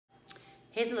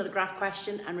Here's another graph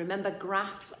question, and remember,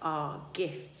 graphs are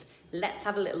gifts. Let's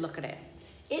have a little look at it.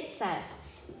 It says,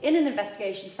 in an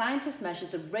investigation, scientists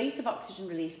measured the rate of oxygen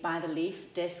released by the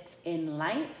leaf discs in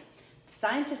light. The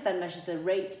scientists then measured the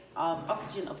rate of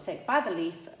oxygen uptake by the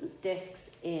leaf discs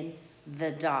in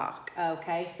the dark.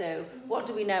 Okay, so what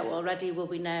do we know already? Well,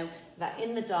 we know that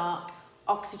in the dark,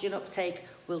 oxygen uptake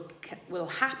will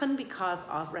happen because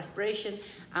of respiration,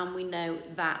 and we know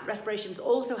that respiration's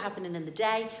also happening in the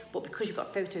day, but because you've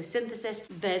got photosynthesis,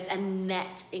 there's a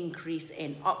net increase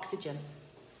in oxygen.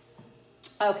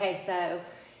 Okay, so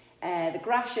the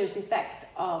graph shows the effect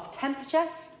of temperature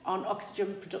on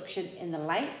oxygen production in the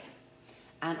light,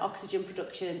 and oxygen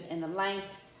production in the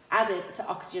light added to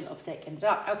oxygen uptake in the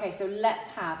dark. Okay, so let's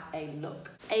have a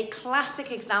look. A classic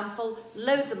example,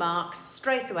 loads of marks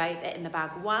straight away, they're in the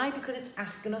bag. Why? Because it's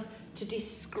asking us to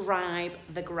describe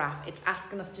the graph. It's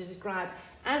asking us to describe,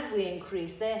 as we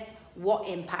increase this, what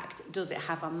impact does it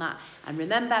have on that? And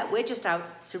remember, we're just out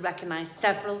to recognize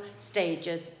several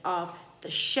stages of the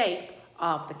shape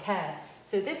of the curve.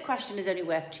 So this question is only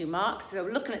worth 2 marks. So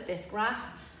looking at this graph,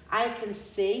 I can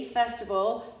see, first of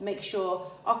all, make sure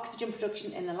oxygen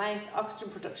production in the light, oxygen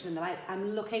production in the light.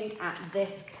 I'm looking at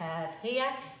this curve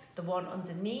here, the one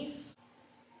underneath.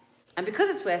 And because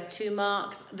it's worth 2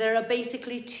 marks, there are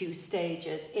basically 2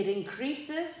 stages. It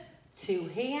increases to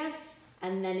here,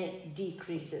 and then it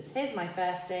decreases. Here's my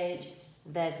first stage,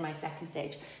 there's my second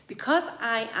stage. Because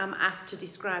I am asked to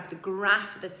describe the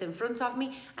graph that's in front of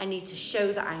me, I need to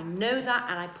show that I know that,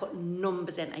 and I put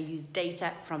numbers in. I use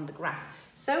data from the graph.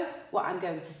 So what I'm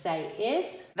going to say is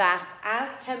that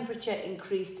as temperature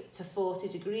increased to 40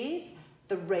 degrees,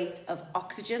 the rate of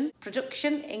oxygen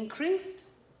production increased.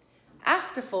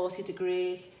 After 40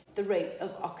 degrees, the rate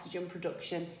of oxygen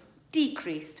production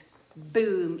decreased.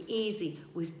 Boom, easy.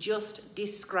 We've just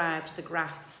described the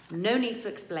graph. No need to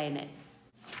explain it.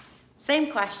 Same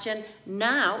question,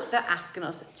 now they're asking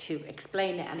us to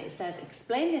explain it, and it says,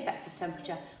 explain the effect of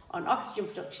temperature on oxygen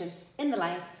production in the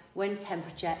light when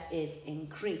temperature is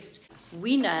increased.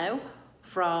 We know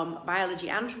from biology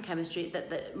and from chemistry that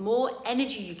the more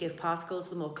energy you give particles,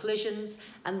 the more collisions,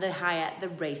 and the higher the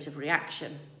rate of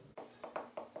reaction.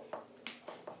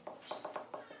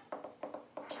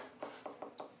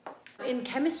 In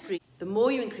chemistry, the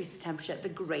more you increase the temperature, the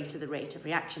greater the rate of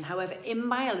reaction. However, in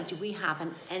biology, we have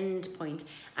an end point,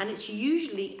 and it's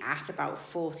usually at about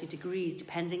 40 degrees,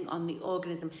 depending on the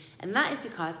organism. And that is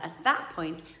because at that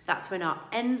point, that's when our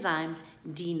enzymes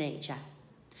denature.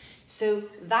 So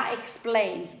that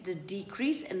explains the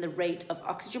decrease in the rate of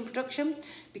oxygen production,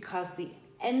 because the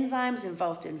enzymes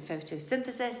involved in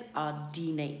photosynthesis are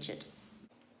denatured.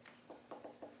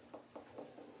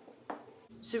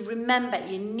 So remember,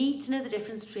 you need to know the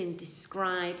difference between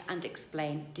describe and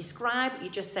explain. Describe,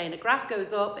 you're just saying a graph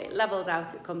goes up, it levels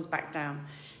out, it comes back down.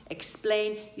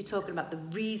 Explain, you're talking about the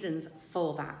reasons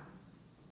for that.